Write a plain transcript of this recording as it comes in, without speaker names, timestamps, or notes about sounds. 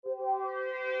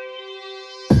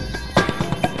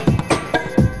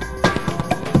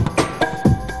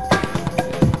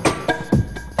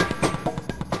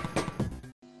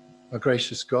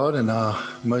gracious God and our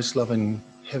most loving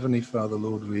Heavenly Father,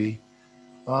 Lord, we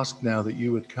ask now that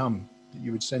you would come, that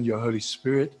you would send your Holy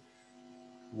Spirit,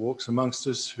 who walks amongst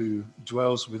us, who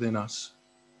dwells within us,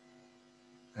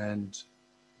 and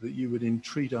that you would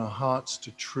entreat our hearts to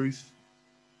truth.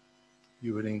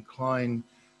 You would incline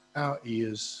our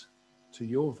ears to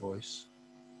your voice.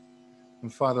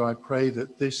 And Father, I pray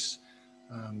that this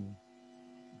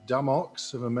dumb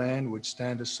ox of a man would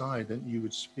stand aside, that you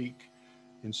would speak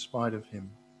in spite of him.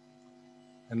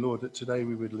 And Lord, that today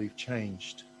we would leave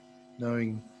changed,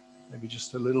 knowing maybe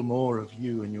just a little more of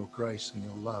you and your grace and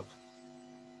your love.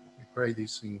 We pray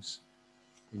these things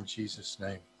in Jesus'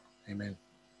 name. Amen.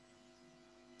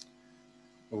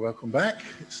 Well, welcome back.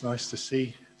 It's nice to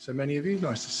see so many of you.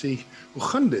 Nice to see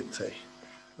Uchandite.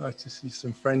 Nice to see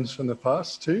some friends from the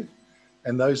past too,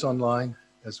 and those online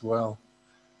as well.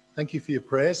 Thank you for your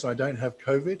prayers. I don't have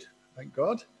COVID, thank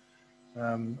God.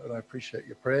 But I appreciate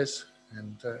your prayers,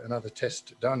 and another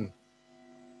test done.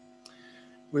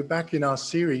 We're back in our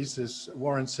series, as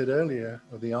Warren said earlier,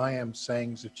 of the I Am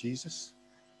sayings of Jesus,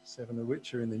 7 of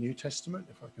which are in the New Testament.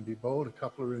 If I can be bold, a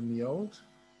couple are in the Old,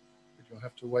 but you'll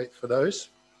have to wait for those.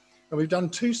 And we've done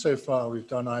 2 so far. We've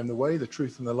done I am the way, the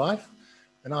truth, and the life,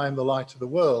 and I am the light of the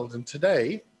world. And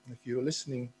today, if you're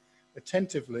listening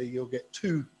attentively, you'll get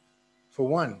 2 for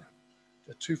 1.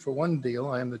 A 2 for 1 deal.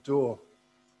 I am the door,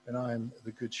 and I am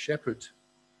the good shepherd.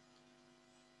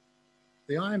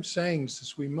 The I am sayings,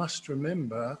 as we must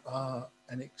remember, are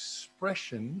an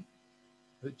expression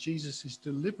that Jesus is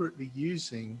deliberately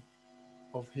using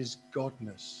of his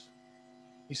godness.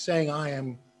 He's saying, I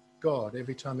am God.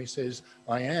 Every time he says,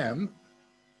 I am,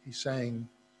 he's saying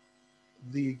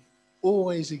the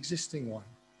always existing one,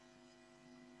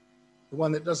 the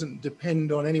one that doesn't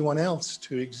depend on anyone else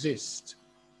to exist.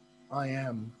 I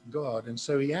am God. And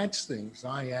so he adds things.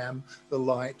 I am the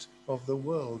light of the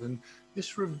world. And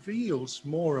this reveals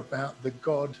more about the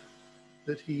God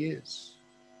that he is.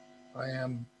 I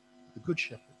am the good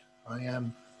shepherd. I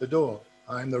am the door.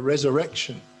 I am the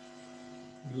resurrection.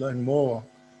 We learn more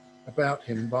about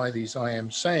him by these I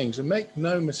am sayings. And make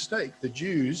no mistake, the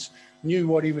Jews knew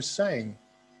what he was saying.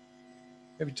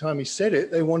 Every time he said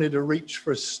it, they wanted to reach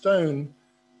for a stone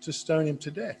to stone him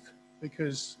to death,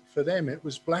 because for them it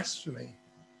was blasphemy.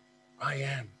 I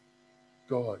am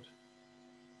God.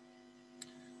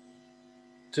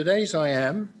 Today's I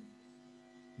am,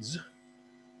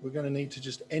 we're going to need to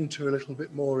just enter a little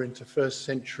bit more into first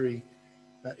century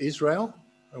Israel.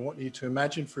 I want you to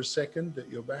imagine for a second that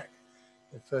you're back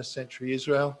in first century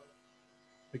Israel,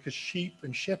 because sheep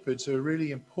and shepherds are a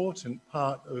really important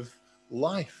part of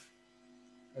life,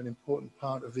 an important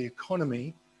part of the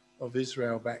economy of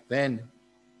Israel back then.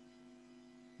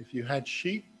 If you had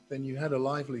sheep, then you had a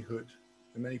livelihood,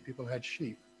 and many people had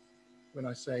sheep. When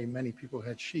I say many people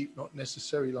had sheep, not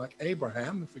necessarily like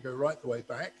Abraham, if we go right the way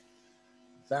back,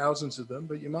 thousands of them,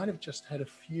 but you might have just had a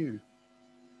few.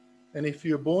 And if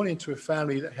you were born into a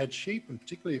family that had sheep, and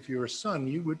particularly if you were a son,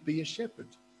 you would be a shepherd.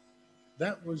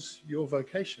 That was your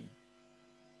vocation.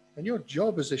 And your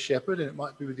job as a shepherd, and it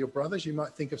might be with your brothers, you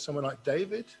might think of someone like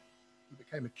David, who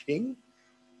became a king,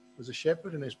 was a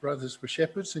shepherd, and his brothers were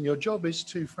shepherds, and your job is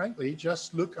to, frankly,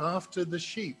 just look after the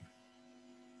sheep.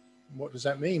 And what does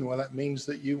that mean? Well, that means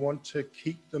that you want to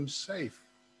keep them safe.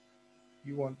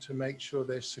 You want to make sure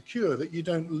they're secure, that you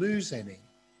don't lose any,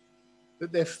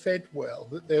 that they're fed well,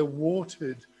 that they're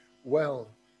watered well,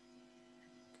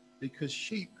 because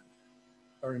sheep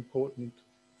are important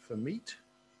for meat.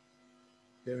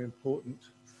 They're important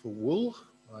for wool,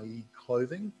 i.e.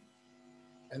 clothing,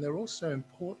 and they're also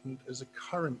important as a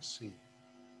currency.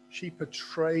 Sheep are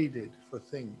traded for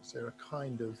things. They're a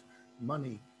kind of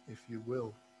money, if you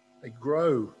will. They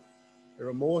grow. There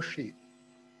are more sheep,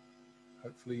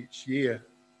 hopefully each year.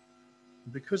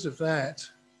 And because of that,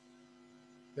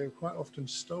 they were quite often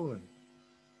stolen.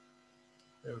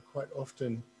 They were quite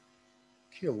often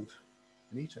killed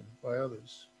and eaten by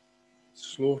others,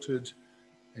 slaughtered,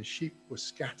 and sheep were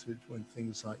scattered when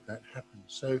things like that happened.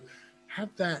 So have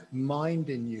that mind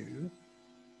in you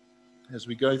as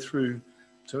we go through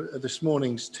to this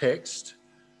morning's text,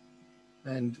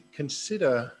 and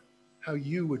consider how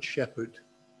you would shepherd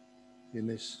in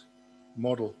this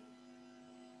model.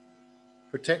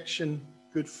 Protection,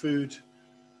 good food,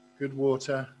 good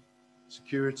water,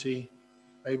 security,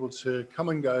 able to come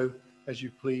and go as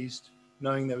you pleased,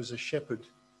 knowing there was a shepherd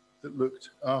that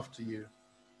looked after you.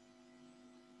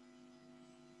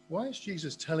 Why is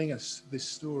Jesus telling us this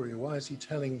story? Why is he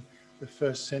telling the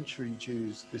first century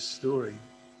Jews this story?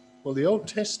 Well, the Old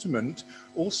Testament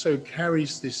also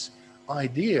carries this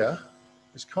idea,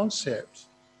 this concept,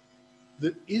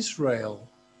 that Israel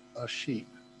are sheep.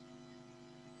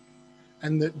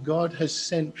 and that God has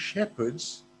sent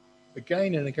shepherds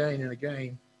again and again and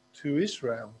again to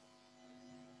Israel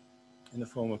in the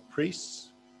form of priests,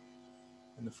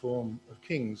 in the form of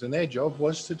kings. And their job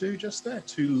was to do just that,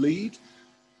 to lead,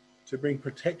 to bring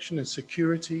protection and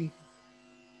security,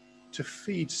 to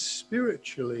feed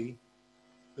spiritually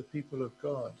the people of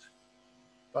God.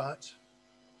 But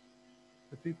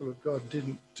the people of God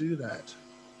didn't do that.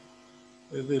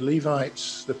 The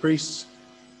Levites, the priests,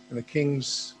 and the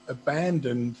kings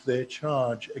abandoned their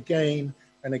charge again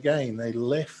and again. They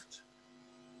left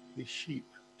the sheep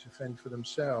to fend for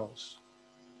themselves.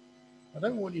 I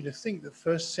don't want you to think that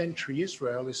first century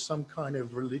Israel is some kind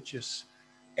of religious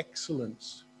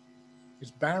excellence.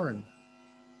 It's barren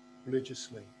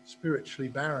religiously, spiritually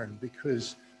barren,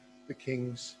 because the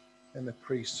kings and the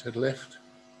priests had left.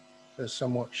 They're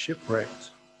somewhat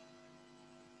shipwrecked.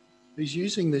 He's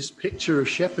using this picture of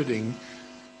shepherding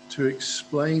to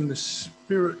explain the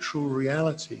spiritual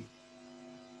reality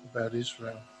about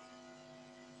Israel.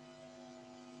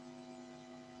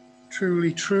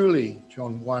 Truly, truly,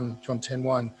 John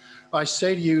 10:1, I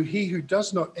say to you, he who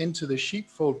does not enter the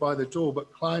sheepfold by the door,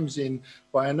 but climbs in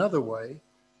by another way,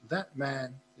 that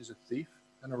man is a thief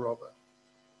and a robber.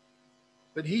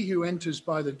 But he who enters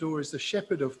by the door is the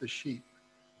shepherd of the sheep.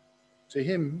 To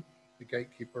him the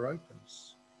gatekeeper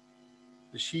opens.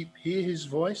 The sheep hear his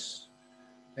voice,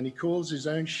 and he calls his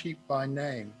own sheep by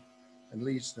name and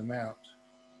leads them out.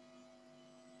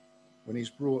 When he's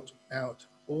brought out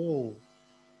all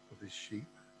of his sheep,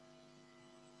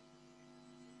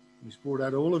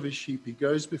 he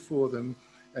goes before them,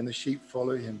 and the sheep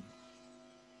follow him,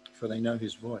 for they know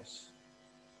his voice.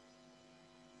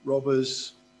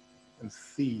 Robbers and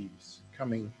thieves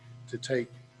coming to take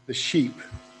the sheep,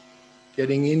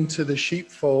 getting into the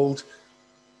sheepfold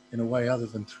in a way other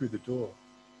than through the door,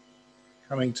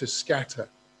 coming to scatter.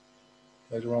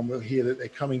 Later on we'll hear that they're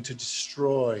coming to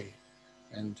destroy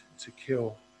and to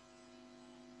kill.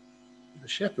 The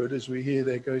shepherd, as we hear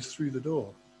there, goes through the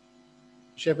door.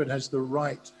 The shepherd has the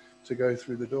right to go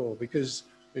through the door because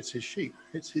it's his sheep,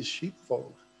 it's his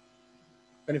sheepfold.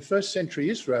 And in first century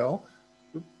Israel,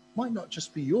 it might not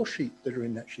just be your sheep that are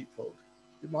in that sheepfold.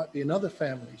 It might be in other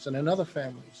families and in other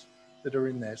families that are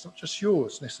in there. It's not just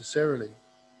yours necessarily.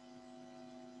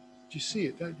 You see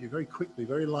it, don't you? Very quickly,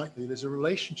 very lightly. There's a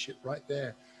relationship right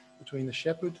there between the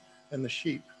shepherd and the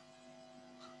sheep.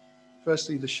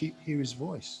 Firstly, the sheep hear his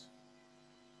voice.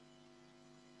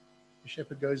 The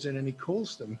shepherd goes in and he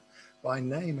calls them by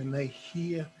name, and they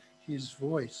hear his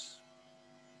voice.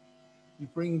 He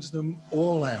brings them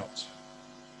all out.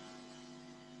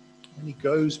 And he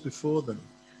goes before them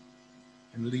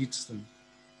and leads them.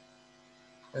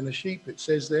 And the sheep, it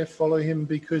says there, follow him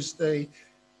because they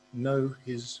know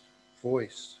his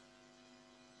voice.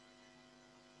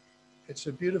 It's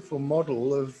a beautiful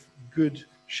model of good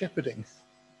shepherding.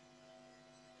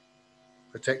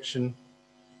 Protection,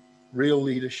 real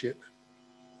leadership,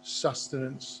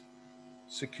 sustenance,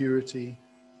 security,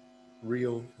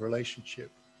 real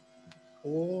relationship.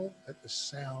 All at the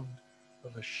sound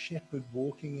of a shepherd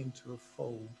walking into a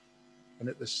fold and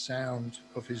at the sound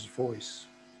of his voice.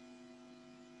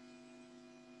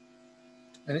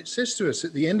 And it says to us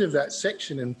at the end of that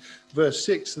section in verse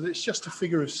 6 that it's just a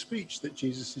figure of speech that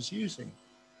Jesus is using.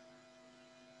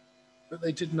 But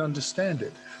they didn't understand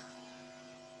it.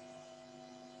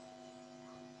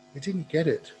 They didn't get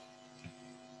it.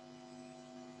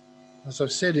 As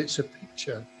I've said, it's a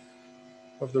picture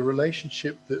of the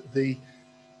relationship that the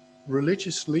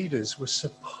religious leaders were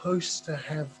supposed to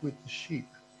have with the sheep,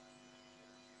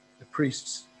 the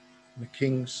priests and the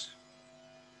kings.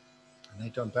 And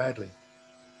they'd done badly.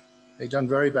 They'd done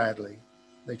very badly.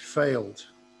 They'd failed.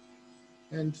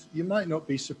 And you might not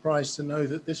be surprised to know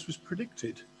that this was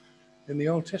predicted in the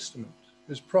Old Testament. It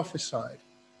was prophesied.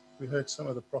 We heard some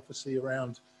of the prophecy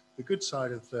around the good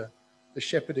side of the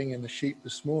shepherding and the sheep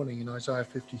this morning in Isaiah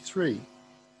 53.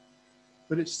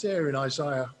 But it's there in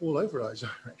Isaiah, all over Isaiah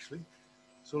actually.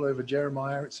 It's all over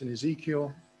Jeremiah, it's in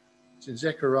Ezekiel, it's in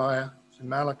Zechariah, it's in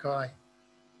Malachi.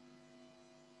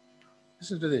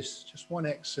 Listen to this, just one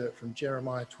excerpt from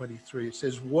Jeremiah 23. It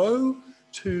says, woe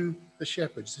to the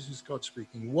shepherds, this is God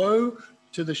speaking, woe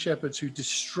to the shepherds who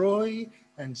destroy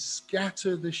and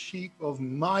scatter the sheep of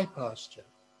my pasture,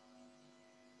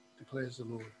 declares the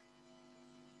Lord.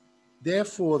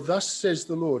 Therefore, thus says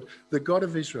the Lord, the God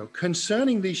of Israel,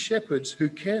 concerning these shepherds who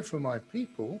care for my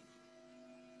people,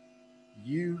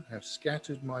 you have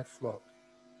scattered my flock,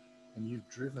 and you've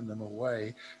driven them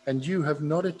away, and you have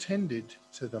not attended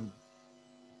to them.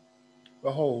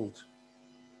 Behold,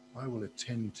 I will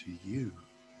attend to you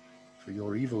for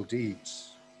your evil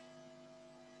deeds.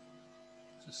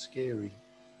 a scary,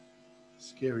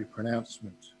 scary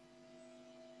pronouncement.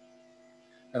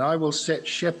 And I will set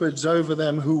shepherds over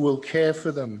them who will care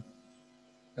for them,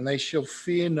 and they shall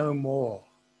fear no more,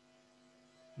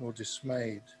 nor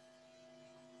dismayed.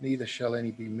 Neither shall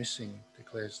any be missing,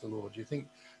 declares the Lord. Do you think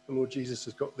the Lord Jesus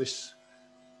has got this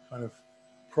kind of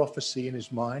prophecy in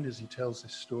his mind as he tells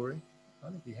this story? I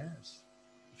think he has.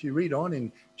 If you read on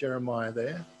in Jeremiah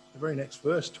there, the very next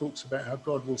verse talks about how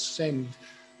God will send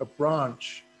a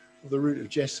branch of the root of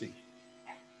Jesse,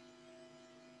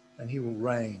 and he will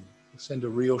reign. He'll send a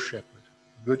real shepherd,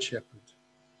 a good shepherd,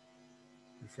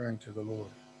 referring to the Lord.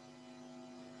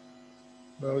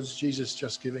 Well, is Jesus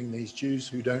just giving these Jews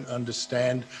who don't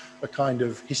understand a kind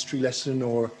of history lesson,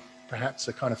 or perhaps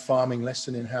a kind of farming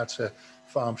lesson in how to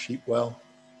farm sheep well,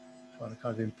 trying to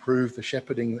kind of improve the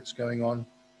shepherding that's going on?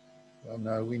 Well,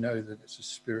 no, we know that it's a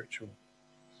spiritual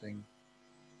thing.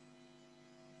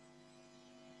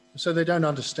 So they don't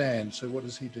understand. So what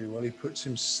does he do? Well, he puts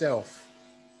himself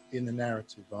in the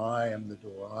narrative. I am the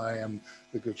door. I am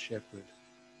the good shepherd.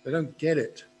 They don't get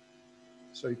it.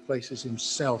 So he places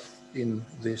himself in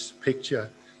this picture,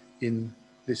 in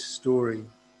this story.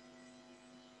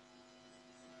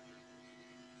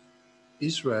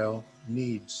 Israel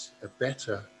needs a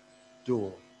better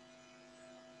door.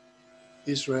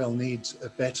 Israel needs a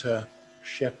better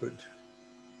shepherd.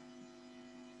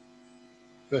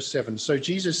 Verse 7, so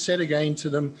Jesus said again to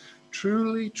them,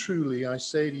 truly, truly, I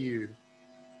say to you,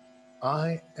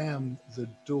 I am the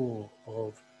door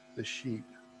of the sheep.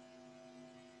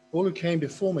 All who came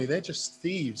before me, they're just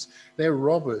thieves, they're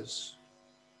robbers,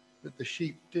 but the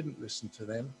sheep didn't listen to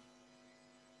them.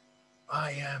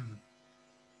 I am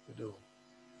the door.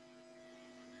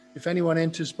 If anyone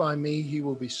enters by me, he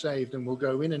will be saved and will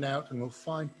go in and out and will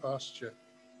find pasture.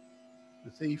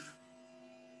 The thief,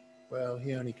 well,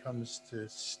 he only comes to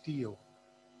steal,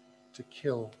 to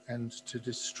kill, and to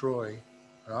destroy.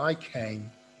 But I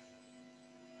came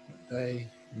that they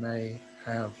may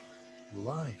have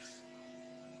life,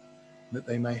 that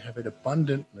they may have it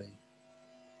abundantly.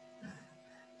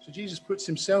 So Jesus puts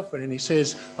himself in and he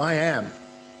says, I am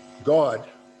God,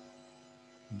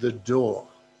 the door.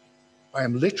 I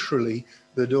am literally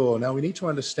the door. Now we need to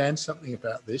understand something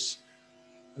about this,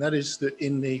 and that is that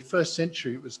in the first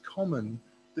century it was common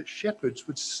that shepherds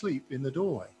would sleep in the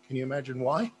doorway. Can you imagine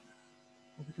why?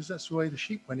 Well, because that's the way the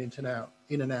sheep went in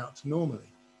and out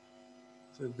normally.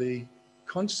 So the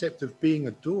concept of being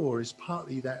a door is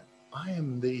partly that I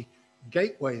am the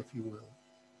gateway, if you will,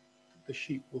 that the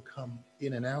sheep will come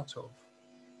in and out of.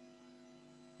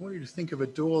 I want you to think of a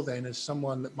door then as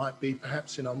someone that might be,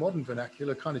 perhaps in our modern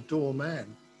vernacular, kind of doorman.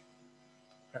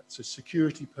 Perhaps a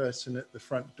security person at the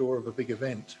front door of a big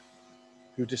event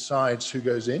who decides who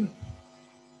goes in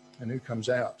and who comes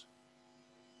out.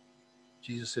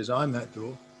 Jesus says, I'm that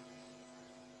door.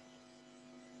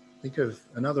 Think of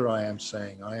another I am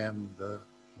saying, I am the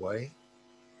way.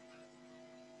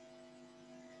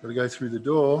 Got to go through the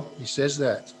door. He says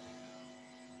that.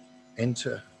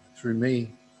 Enter through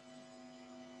me.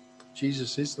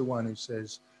 Jesus is the one who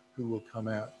says who will come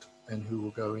out and who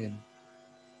will go in.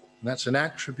 And that's an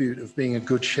attribute of being a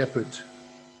good shepherd.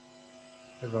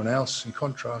 Everyone else, in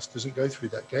contrast, doesn't go through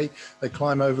that gate. They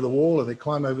climb over the wall or they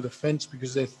climb over the fence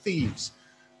because they're thieves.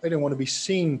 They don't want to be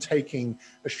seen taking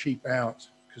a sheep out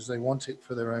because they want it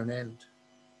for their own end.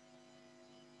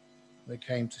 They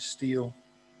came to steal,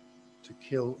 to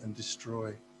kill and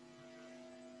destroy.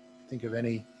 Think of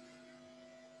any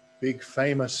big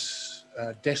famous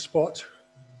despot.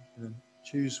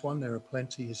 Choose one. There are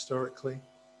plenty historically.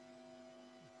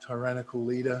 Tyrannical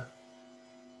leader,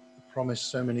 promise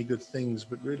so many good things,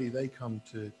 but really they come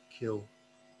to kill,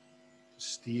 to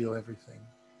steal everything,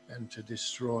 and to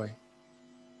destroy.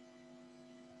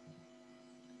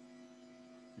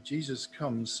 But Jesus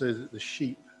comes so that the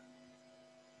sheep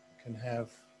can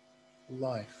have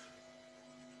life,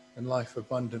 and life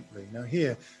abundantly. Now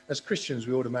here, as Christians,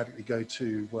 we automatically go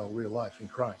to, well, real life in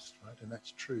Christ, right? And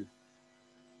that's true.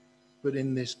 But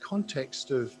in this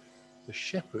context of the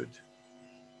shepherd,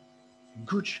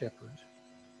 good shepherd,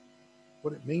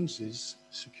 what it means is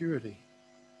security.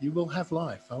 You will have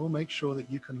life. I will make sure that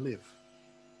you can live.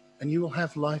 And you will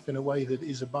have life in a way that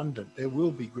is abundant. There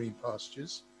will be green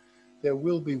pastures. There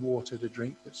will be water to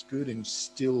drink that's good in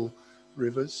still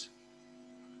rivers.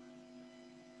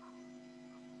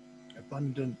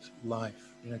 Abundant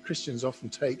life. You know, Christians often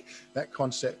take that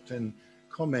concept and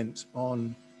comment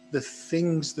on the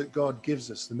things that God gives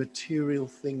us, the material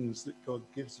things that God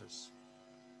gives us.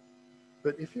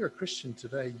 But if you're a Christian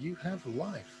today, you have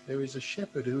life. There is a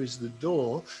shepherd who is the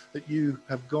door that you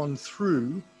have gone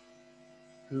through,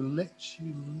 who lets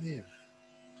you live.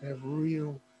 to have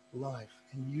real life.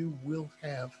 And you will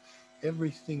have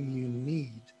everything you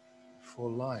need for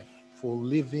life, for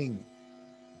living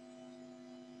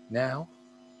now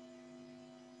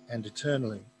and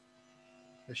eternally.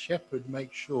 The shepherd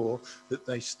makes sure that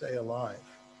they stay alive.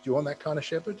 Do you want that kind of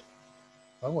shepherd?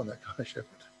 I want that kind of shepherd.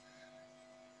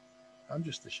 I'm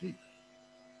just a sheep.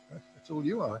 That's all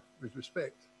you are, with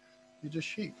respect. You're just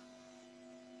sheep.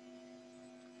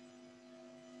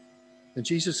 And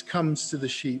Jesus comes to the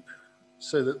sheep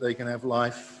so that they can have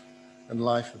life and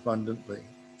life abundantly.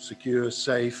 Secure,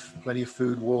 safe, plenty of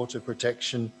food, water,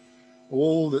 protection,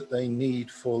 all that they need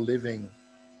for living.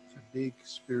 It's a big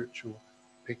spiritual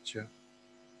picture.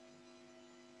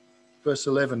 Verse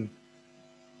 11,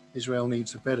 Israel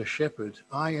needs a better shepherd.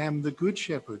 I am the good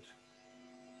shepherd.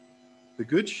 The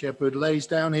good shepherd lays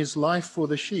down his life for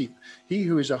the sheep. He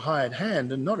who is a hired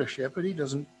hand and not a shepherd, he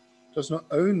does not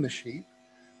own the sheep.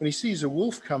 When he sees a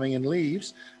wolf coming and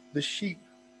leaves, the sheep,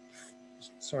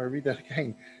 read that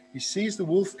again. He sees the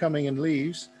wolf coming and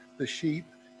leaves the sheep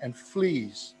and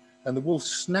flees, and the wolf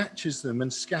snatches them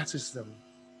and scatters them.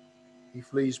 He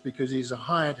flees because he's a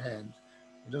hired hand.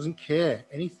 He doesn't care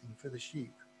anything for the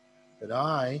sheep. But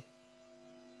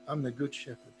I'm the good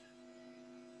shepherd.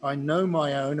 I know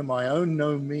my own, and my own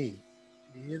know me.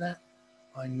 Do you hear that?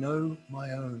 I know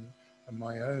my own, and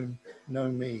my own know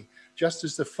me. Just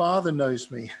as the Father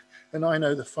knows me, and I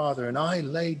know the Father, and I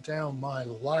lay down my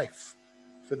life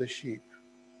for the sheep.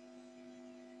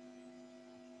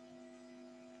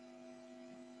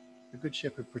 The good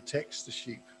shepherd protects the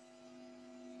sheep.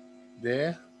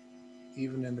 There,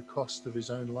 even in the cost of his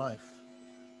own life.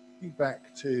 Think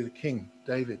back to the king,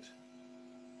 David,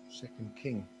 second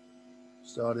king.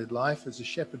 Started life as a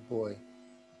shepherd boy.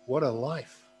 What a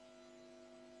life.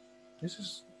 This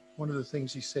is one of the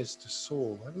things he says to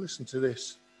Saul. Have a listen to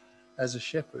this. As a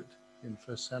shepherd in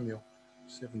 1 Samuel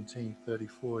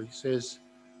 17:34, he says,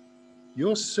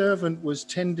 your servant was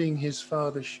tending his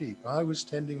father's sheep. I was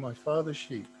tending my father's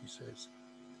sheep, he says,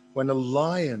 when a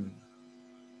lion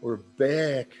or a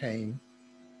bear came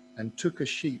and took a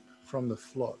sheep from the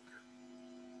flock.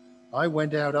 I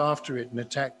went out after it and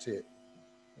attacked it.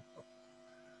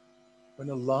 When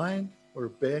a lion or a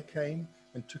bear came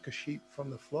and took a sheep from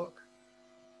the flock,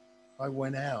 I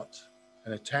went out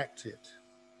and attacked it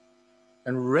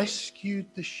and rescued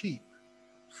the sheep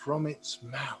from its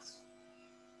mouth.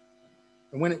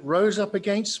 And when it rose up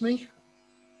against me,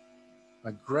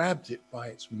 I grabbed it by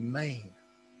its mane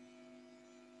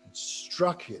and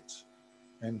struck it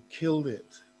and killed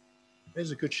it.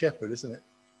 There's a good shepherd, isn't it?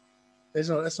 That's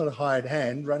not a hired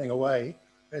hand running away.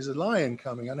 There's a lion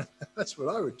coming. I know that's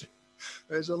what I would do.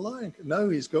 There's a lion. No,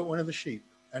 he's got one of the sheep,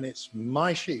 and it's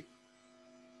my sheep.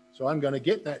 So I'm going to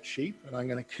get that sheep, and I'm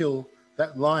going to kill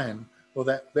that lion or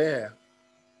that bear.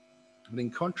 But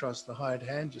in contrast, the hired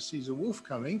hand just sees a wolf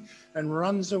coming and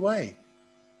runs away.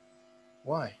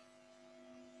 Why?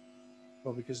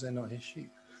 Well, because they're not his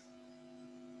sheep.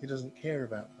 He doesn't care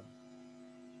about them.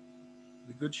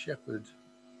 The good shepherd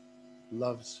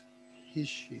loves his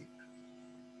sheep.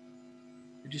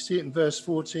 Did you see it in verse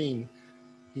 14?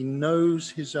 He knows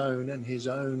his own, and his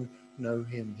own know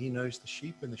him. He knows the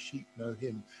sheep, and the sheep know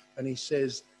him. And he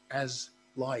says, as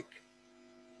like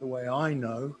the way I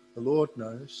know, the Lord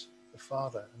knows the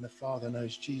Father, and the Father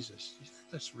knows Jesus.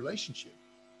 That's relationship.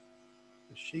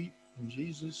 The sheep and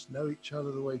Jesus know each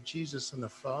other the way Jesus and the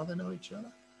Father know each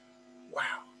other.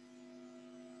 Wow.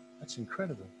 That's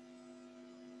incredible.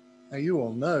 Now, you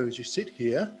all know as you sit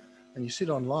here and you sit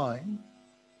online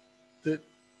that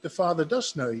the Father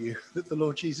does know you, that the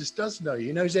Lord Jesus does know you.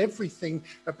 He knows everything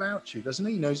about you, doesn't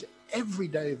he? He knows every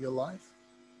day of your life.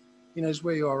 He knows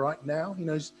where you are right now. He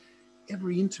knows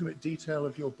every intimate detail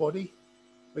of your body,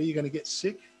 where you're going to get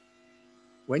sick,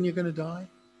 when you're going to die.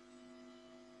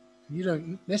 And you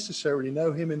don't necessarily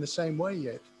know him in the same way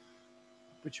yet,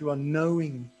 but you are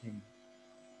knowing him.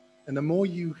 And the more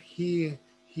you hear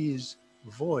his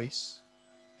voice,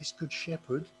 this good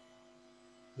shepherd,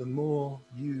 the more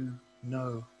you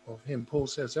know of him. Paul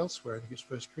says elsewhere, I think it's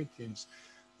 1 Corinthians,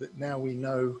 that now we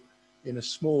know in a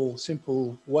small,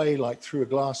 simple way, like through a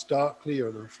glass darkly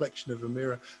or the reflection of a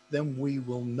mirror, then we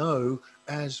will know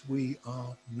as we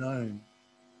are known.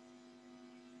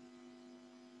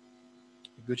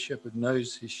 The good shepherd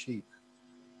knows his sheep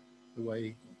the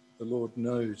way the Lord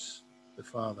knows the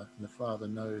Father, and the Father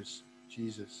knows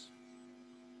Jesus.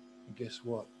 And guess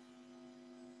what?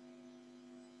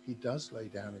 He does lay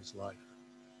down his life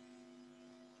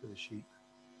for the sheep.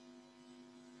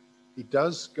 He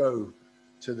does go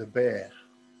to the bear,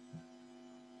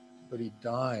 but he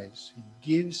dies. He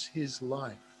gives his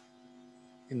life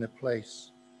in the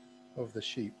place of the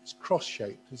sheep. It's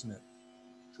cross-shaped, isn't it?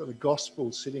 It's got the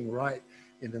gospel sitting right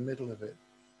in the middle of it.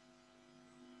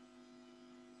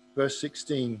 Verse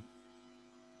 16.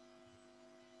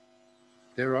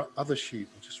 There are other sheep.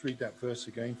 I'll just read that verse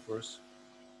again for us.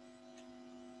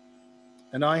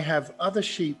 And I have other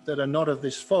sheep that are not of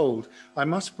this fold. I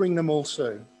must bring them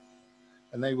also,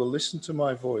 and they will listen to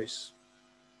my voice.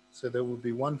 So there will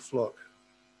be one flock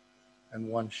and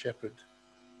one shepherd.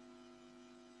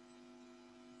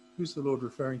 Who's the Lord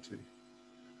referring to?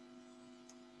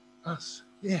 Us.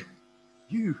 Yeah,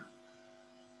 you.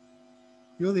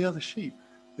 You're the other sheep,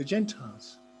 the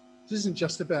Gentiles. This isn't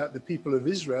just about the people of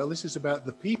Israel. This is about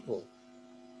the people.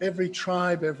 Every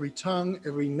tribe, every tongue,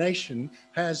 every nation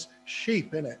has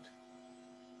sheep in it.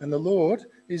 And the Lord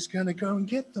is going to go and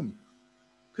get them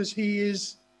because he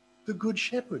is the good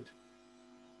shepherd.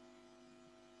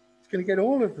 He's going to get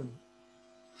all of them.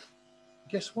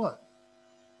 Guess what?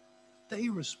 They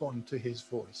respond to his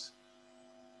voice.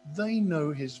 They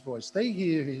know his voice. They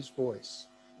hear his voice.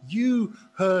 You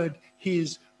heard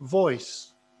his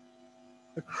voice.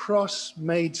 The cross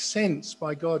made sense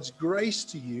by God's grace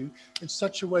to you in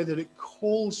such a way that it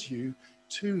calls you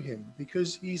to him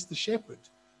because he's the shepherd.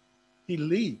 He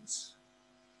leads.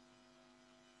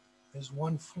 There's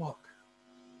one flock.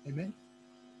 Amen?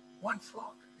 One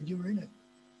flock, and you're in it.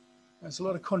 There's a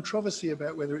lot of controversy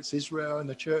about whether it's Israel and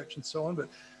the church and so on, but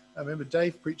I remember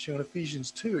Dave preaching on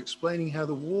Ephesians 2, explaining how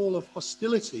the wall of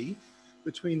hostility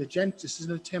between the Gentiles, this is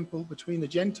in a temple, between the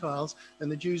Gentiles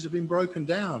and the Jews have been broken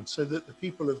down so that the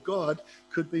people of God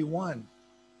could be one.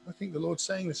 I think the Lord's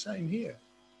saying the same here.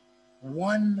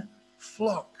 One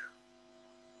flock,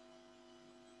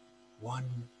 one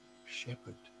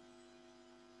shepherd.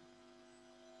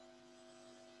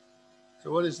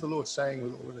 So what is the Lord saying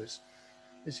with all of this?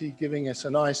 Is he giving us a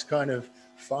nice kind of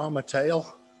farmer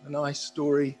tale, a nice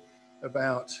story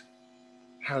about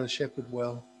how to shepherd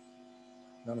well?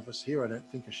 None of us here, I don't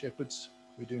think, are shepherds.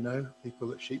 We do know people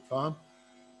that sheep farm.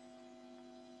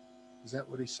 Is that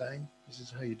what he's saying? This is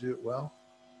how you do it well?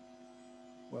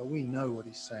 Well, we know what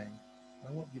he's saying.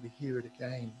 I want you to hear it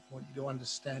again. I want you to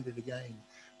understand it again.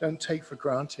 Don't take for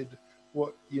granted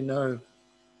what you know.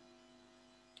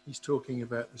 He's talking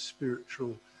about the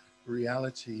spiritual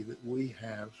reality that we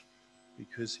have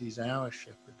because he's our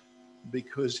shepherd,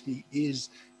 because he is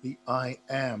the I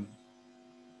am.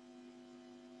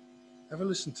 Have a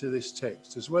listen to this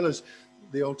text, as well as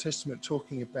the Old Testament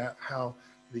talking about how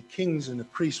the kings and the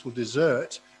priests will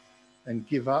desert and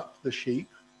give up the sheep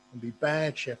and be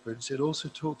bad shepherds. It also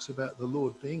talks about the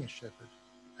Lord being a shepherd.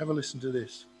 Have a listen to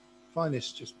this. I find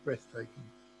this just breathtaking.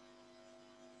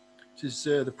 This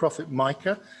is the prophet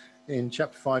Micah in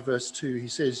chapter 5, verse 2. He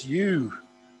says, "You,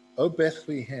 O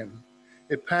Bethlehem,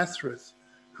 Ephrathah,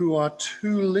 who are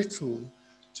too little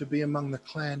to be among the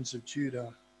clans of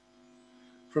Judah,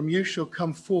 from you shall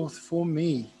come forth for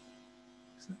me."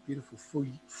 Isn't that beautiful?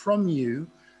 From you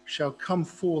shall come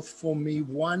forth for me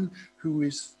one who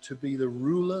is to be the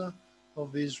ruler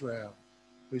of Israel.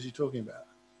 Who is he talking about?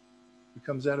 Who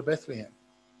comes out of Bethlehem?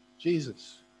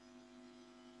 Jesus.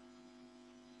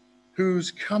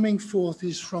 Whose coming forth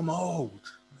is from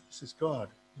old. This is God.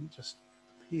 He didn't just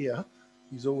appear.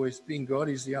 He's always been God.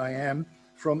 He's the I am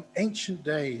from ancient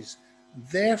days.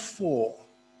 Therefore,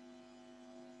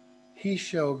 he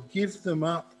shall give them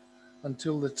up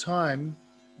until the time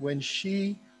when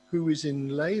she who is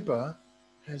in labor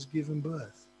has given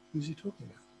birth. Who's he talking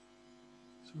about?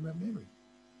 He's talking about Mary.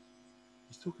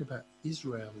 He's talking about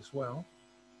Israel as well.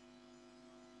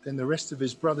 Then the rest of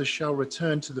his brothers shall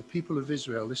return to the people of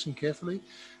Israel. Listen carefully.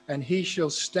 And he shall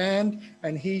stand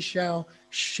and he shall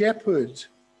shepherd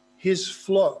his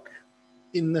flock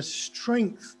in the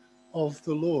strength of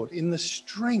the Lord, in the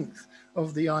strength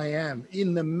of the I am,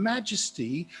 in the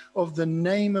majesty of the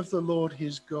name of the Lord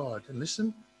his God. And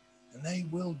listen, and they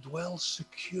will dwell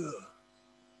secure,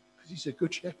 because he's a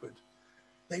good shepherd.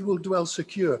 They will dwell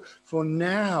secure, for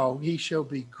now he shall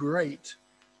be great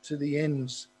to the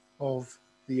ends of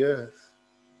the earth,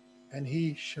 and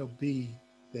he shall be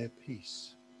their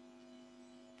peace.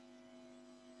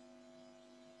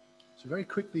 So very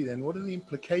quickly then, what are the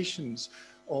implications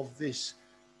of this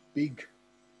big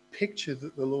picture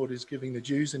that the Lord is giving the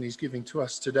Jews and he's giving to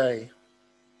us today?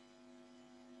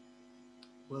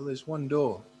 Well, there's one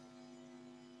door,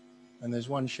 and there's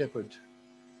one shepherd,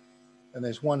 and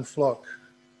there's one flock.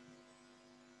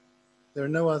 There are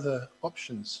no other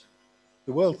options.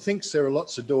 The world thinks there are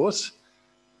lots of doors,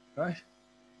 right?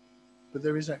 But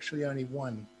there is actually only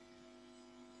one.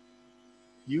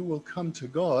 You will come to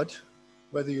God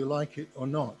whether you like it or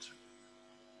not.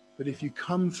 But if you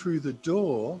come through the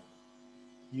door,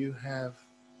 you have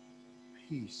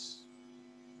peace.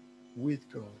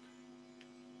 with God.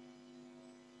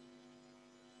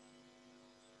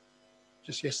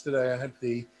 Just yesterday, I had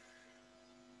the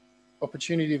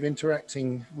opportunity of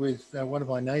interacting with one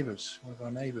of our neighbours,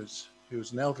 who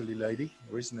was an elderly lady,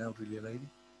 or is an elderly lady.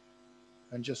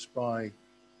 And just by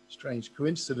strange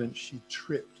coincidence, she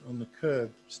tripped on the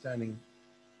curb standing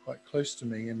quite close to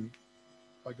me. And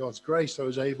by God's grace, I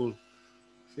was able,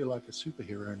 I feel like a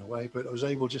superhero in a way, but I was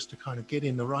able just to kind of get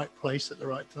in the right place at the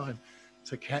right time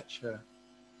to catch her.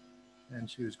 And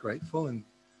she was grateful. And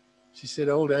she said,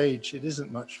 old age, it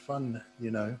isn't much fun,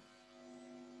 you know.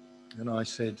 And I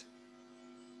said,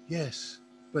 yes,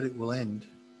 but it will end.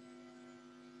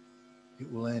 It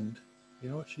will end. You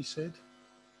know what she said?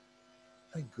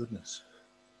 Thank goodness.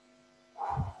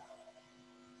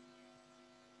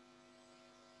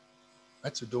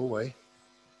 That's a doorway,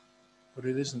 but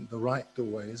it isn't the right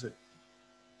doorway, is it?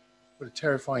 What a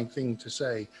terrifying thing to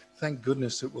say. Thank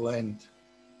goodness it will end.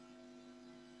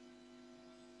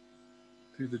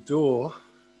 Through the door,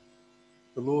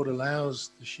 the Lord allows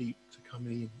the sheep to come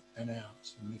in and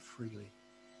out and live freely.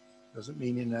 Doesn't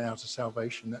mean in and out of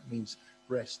salvation. That means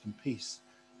rest and peace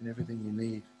and everything you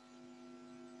need.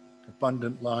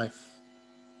 Abundant life.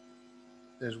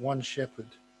 There's one shepherd.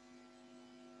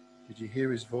 Did you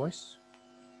hear his voice?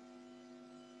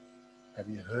 Have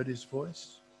you heard his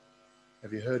voice?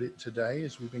 Have you heard it today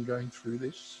as we've been going through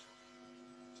this?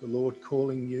 Is the Lord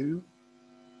calling you?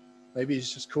 Maybe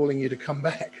he's just calling you to come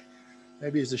back.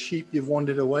 Maybe as a sheep you've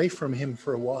wandered away from him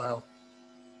for a while,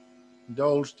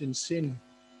 indulged in sin,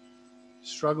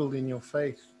 struggled in your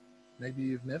faith. Maybe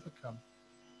you've never come.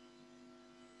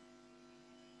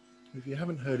 If you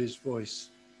haven't heard his voice,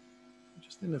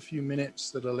 just in the few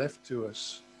minutes that are left to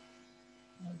us,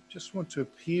 I just want to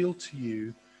appeal to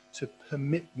you to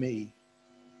permit me,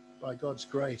 by God's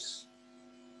grace,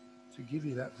 to give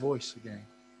you that voice again.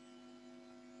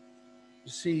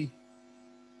 You see,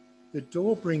 the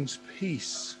door brings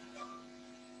peace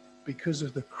because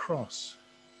of the cross.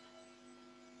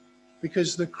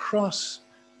 Because the cross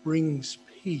brings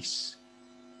peace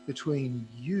between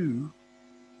you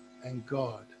and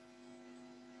God.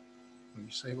 And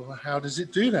you say, well, how does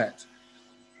it do that?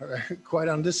 I don't quite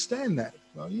understand that.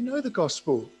 Well, you know the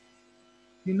gospel.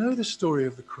 You know the story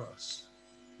of the cross.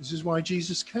 This is why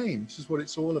Jesus came. This is what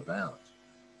it's all about.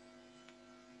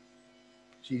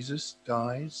 Jesus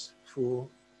dies for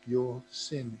your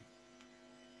sin.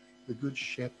 The good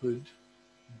shepherd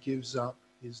gives up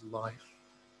his life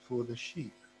for the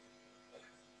sheep.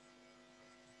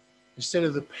 Instead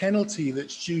of the penalty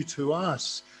that's due to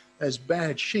us as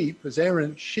bad sheep, as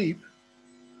errant sheep,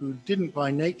 who didn't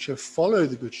by nature follow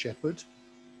the good shepherd,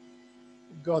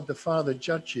 God the Father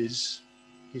judges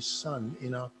his Son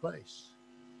in our place.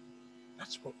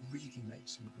 That's what really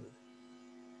makes him good.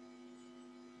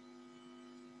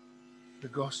 The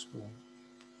gospel.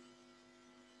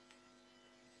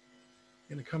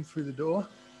 You're going to come through the door?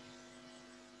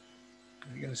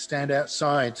 You're going to stand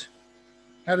outside.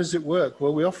 How does it work?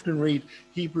 Well, we often read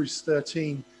Hebrews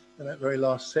 13 in that very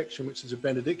last section, which is a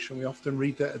benediction. We often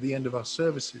read that at the end of our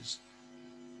services.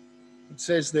 It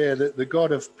says there that the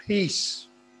God of peace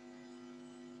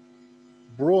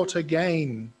brought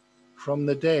again from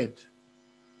the dead.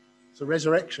 It's a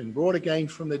resurrection, brought again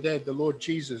from the dead, the Lord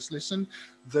Jesus. Listen,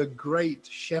 the great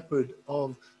shepherd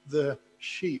of the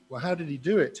sheep. Well, how did he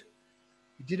do it?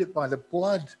 He did it by the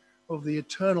blood of the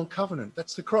eternal covenant.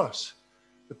 That's the cross.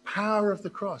 The power of the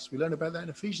cross. We learn about that in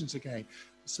Ephesians again.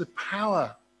 It's the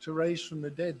power to raise from the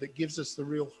dead that gives us the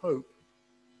real hope.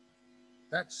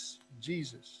 That's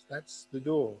Jesus. That's the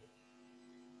door.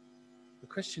 The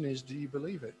question is, do you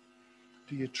believe it?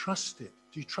 Do you trust it?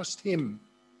 Do you trust him?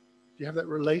 Do you have that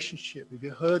relationship? Have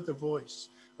you heard the voice?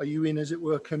 Are you in, as it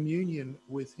were, communion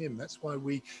with him? That's why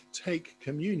we take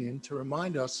communion, to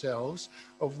remind ourselves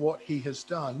of what he has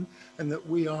done and that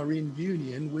we are in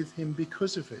union with him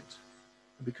because of it,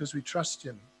 and because we trust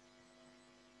him.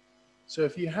 So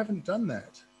if you haven't done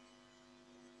that,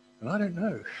 and I don't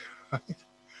know, I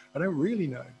don't really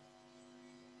know.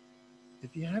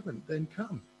 If you haven't, then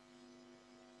come.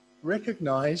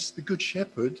 Recognize the Good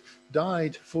Shepherd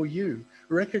died for you.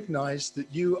 Recognize that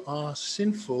you are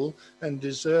sinful and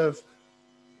deserve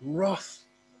wrath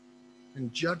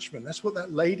and judgment. That's what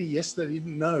that lady yesterday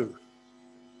didn't know.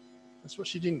 That's what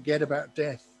she didn't get about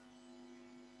death.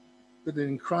 But that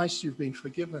in Christ you've been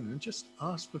forgiven. And just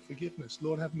ask for forgiveness.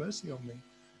 Lord, have mercy on me.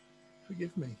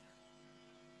 Forgive me.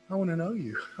 I want to know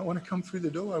you. I want to come through the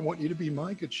door. I want you to be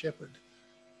my Good Shepherd.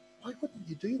 Why wouldn't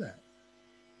you do that?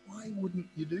 Why wouldn't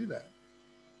you do that?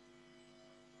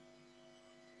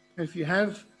 If you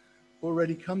have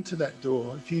already come to that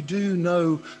door, if you do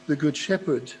know the Good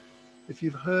Shepherd, if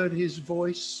you've heard his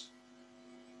voice,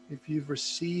 if you've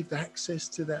received access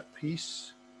to that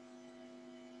peace,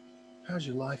 how's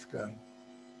your life going?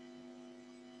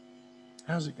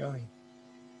 How's it going?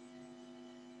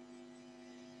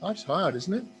 Life's hard,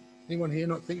 isn't it? Anyone here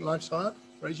not think life's hard?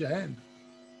 Raise your hand.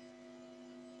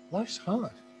 Life's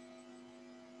hard.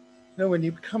 You know, when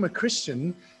you become a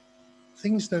Christian,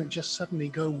 things don't just suddenly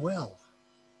go well.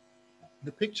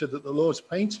 The picture that the Lord's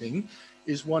painting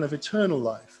is one of eternal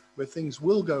life, where things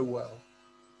will go well.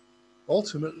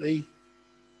 Ultimately,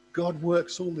 God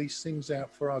works all these things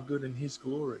out for our good and his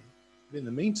glory. But in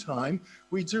the meantime,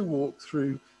 we do walk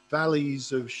through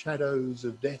valleys of shadows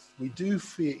of death. We do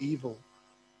fear evil.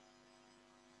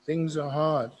 Things are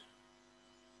hard.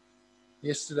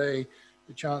 Yesterday,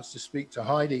 the chance to speak to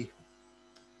Heidi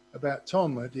about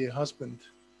Tom, her dear husband.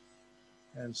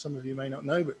 And some of you may not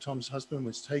know, but Tom's husband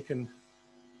was taken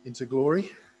into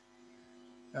glory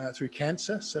through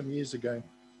cancer some years ago.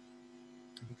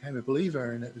 He became a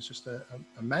believer, and it was just a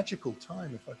magical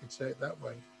time, if I could say it that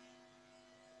way.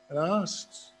 And I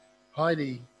asked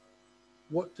Heidi,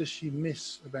 what does she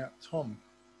miss about Tom,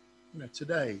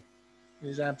 today, in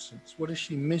his absence? What does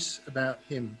she miss about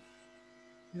him?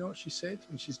 You know what she said?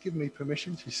 And she's given me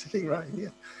permission. She's sitting right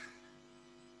here.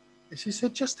 And she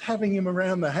said, just having him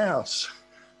around the house,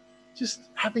 just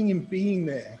having him being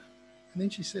there. And then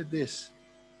she said this,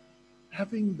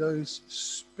 having those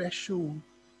special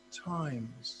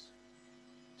times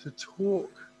to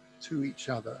talk to each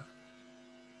other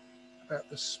about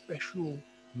the special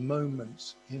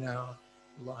moments in our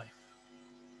life.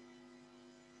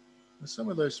 And some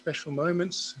of those special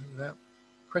moments, without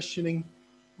questioning,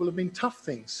 will have been tough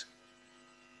things,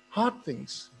 hard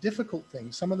things, difficult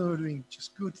things. Some of them have been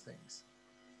just good things.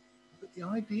 But the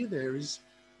idea there is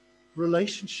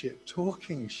relationship,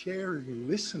 talking, sharing,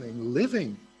 listening,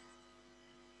 living.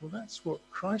 Well, that's what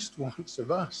Christ wants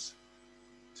of us,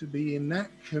 to be in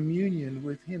that communion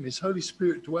with him. His Holy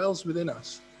Spirit dwells within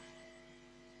us.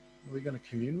 Are we going to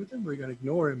commune with him? Are we going to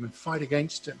ignore him and fight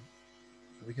against him?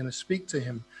 Are we going to speak to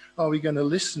him? Are we going to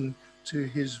listen to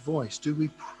his voice? Do we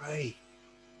pray?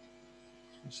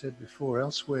 As we said before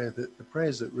elsewhere, that the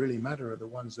prayers that really matter are the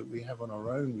ones that we have on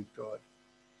our own with God.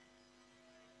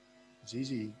 It's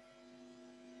easy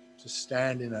to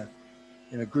stand in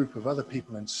a group of other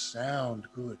people and sound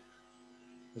good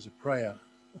as a prayer.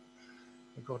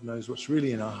 But God knows what's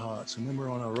really in our hearts. And when we're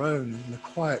on our own, in the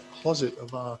quiet closet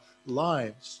of our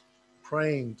lives,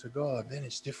 praying to God, then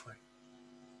it's different.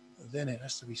 Then it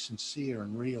has to be sincere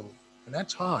and real. And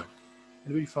that's hard.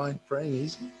 Anybody find praying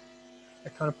easy?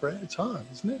 That kind of prayer? It's hard,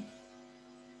 isn't it?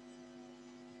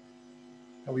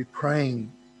 Are we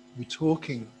praying? Are we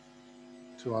talking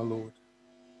to our Lord?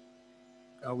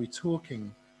 Are we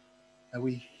talking? Are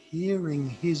we hearing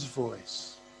his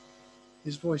voice?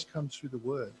 His voice comes through the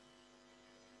word.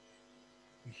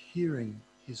 Are we hearing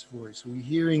his voice? Are we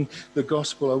hearing the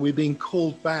gospel? Are we being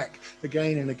called back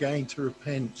again and again to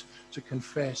repent, to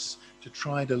confess, to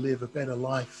try to live a better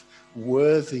life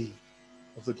worthy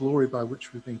of the glory by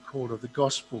which we've been called, of the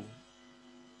gospel?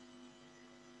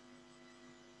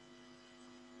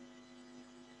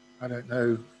 I don't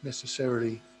know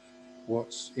necessarily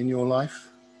what's in your life.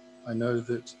 I know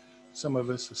that some of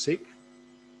us are sick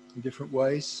in different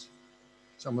ways.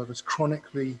 Some of us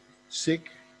chronically sick.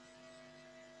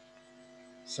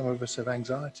 Some of us have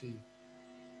anxiety.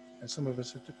 And some of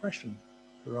us have depression,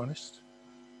 if we're honest.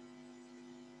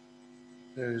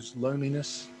 There's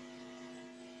loneliness.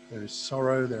 There is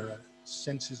sorrow. There are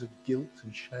senses of guilt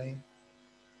and shame.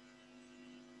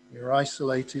 We're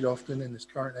isolated often in this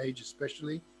current age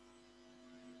especially.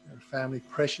 There are family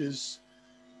pressures.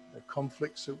 There are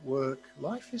conflicts at work.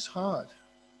 Life is hard.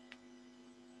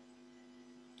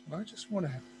 And I just want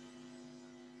to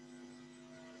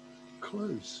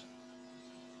close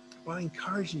by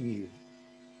encouraging you,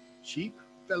 sheep,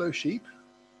 fellow sheep,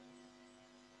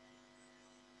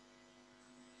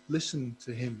 listen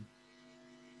to him.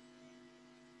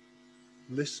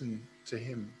 Listen to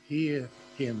him. Hear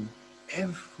him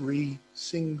every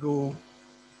single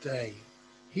day.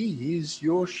 He is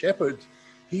your shepherd.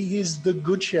 He is the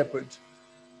good shepherd.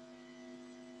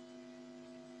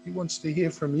 He wants to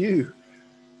hear from you.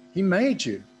 He made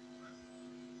you.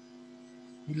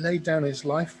 He laid down his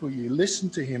life for you. Listen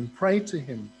to him. Pray to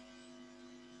him.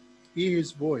 Hear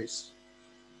his voice.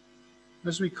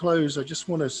 As we close, I just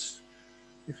want us,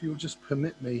 if you'll just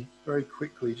permit me very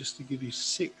quickly, just to give you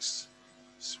 6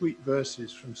 sweet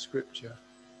verses from Scripture.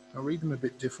 I'll read them a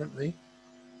bit differently.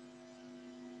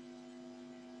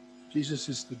 Jesus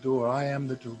is the door. I am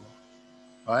the door.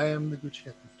 I am the good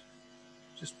shepherd.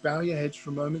 Just bow your heads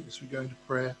for a moment as we go into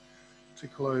prayer to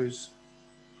close.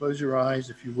 Close your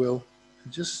eyes, if you will,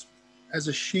 and just as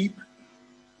a sheep,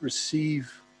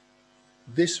 receive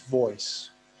this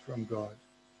voice from God.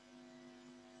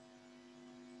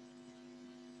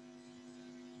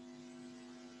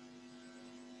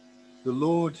 The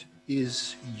Lord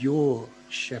is your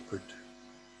shepherd.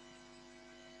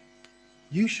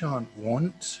 You shan't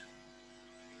want.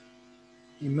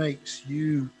 He makes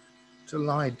you to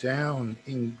lie down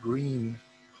in green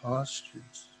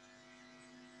pastures.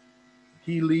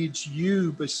 He leads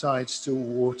you beside still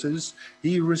waters.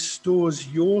 He restores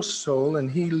your soul,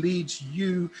 and he leads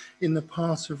you in the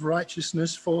paths of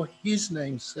righteousness for his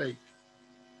name's sake.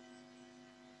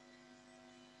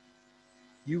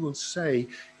 You will say,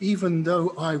 even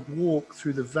though I walk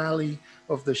through the valley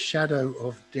of the shadow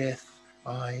of death,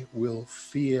 I will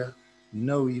fear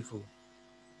no evil.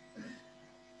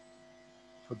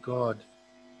 For God,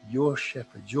 your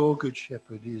shepherd, your good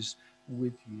shepherd, is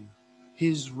with you.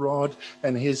 His rod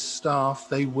and his staff,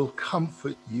 they will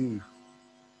comfort you.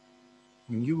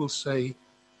 And you will say,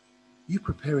 you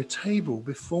prepare a table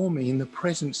before me in the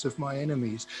presence of my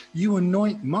enemies. You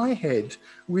anoint my head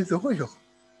with oil,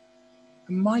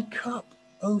 and my cup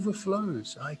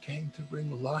overflows. I came to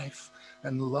bring life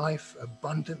and life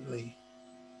abundantly.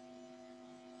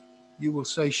 You will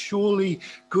say, surely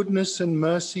goodness and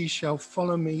mercy shall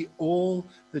follow me all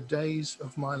the days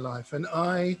of my life, and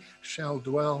I shall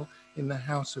dwell in the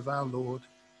house of our Lord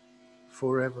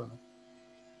forever.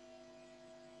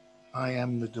 I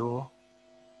am the door.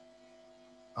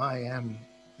 I am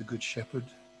the good shepherd.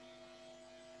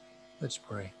 Let's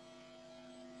pray.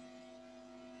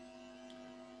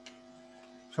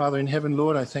 Father in heaven,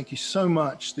 Lord, I thank you so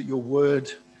much that your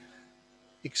word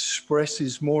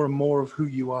expresses more and more of who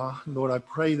you are. Lord, I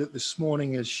pray that this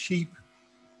morning, as sheep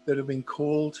that have been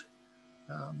called,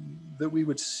 that we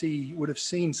would have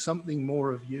seen something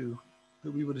more of you,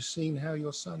 that we would have seen how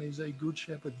your Son is a good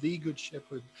shepherd, the good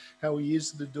shepherd, how he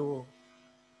is the door.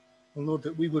 And Lord,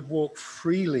 that we would walk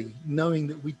freely, knowing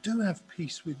that we do have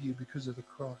peace with you because of the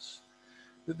cross,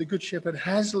 that the good shepherd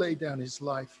has laid down his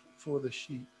life for the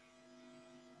sheep,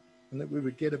 and that we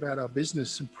would get about our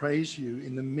business and praise you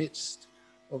in the midst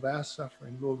of our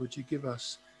suffering. Lord, would you give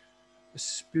us a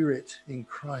spirit in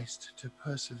Christ to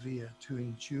persevere, to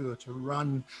endure, to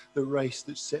run the race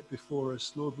that's set before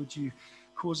us. Lord, would you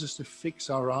cause us to fix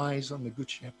our eyes on the Good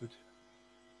Shepherd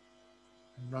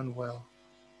and run well.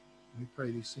 We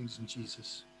pray these things in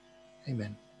Jesus.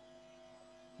 Amen.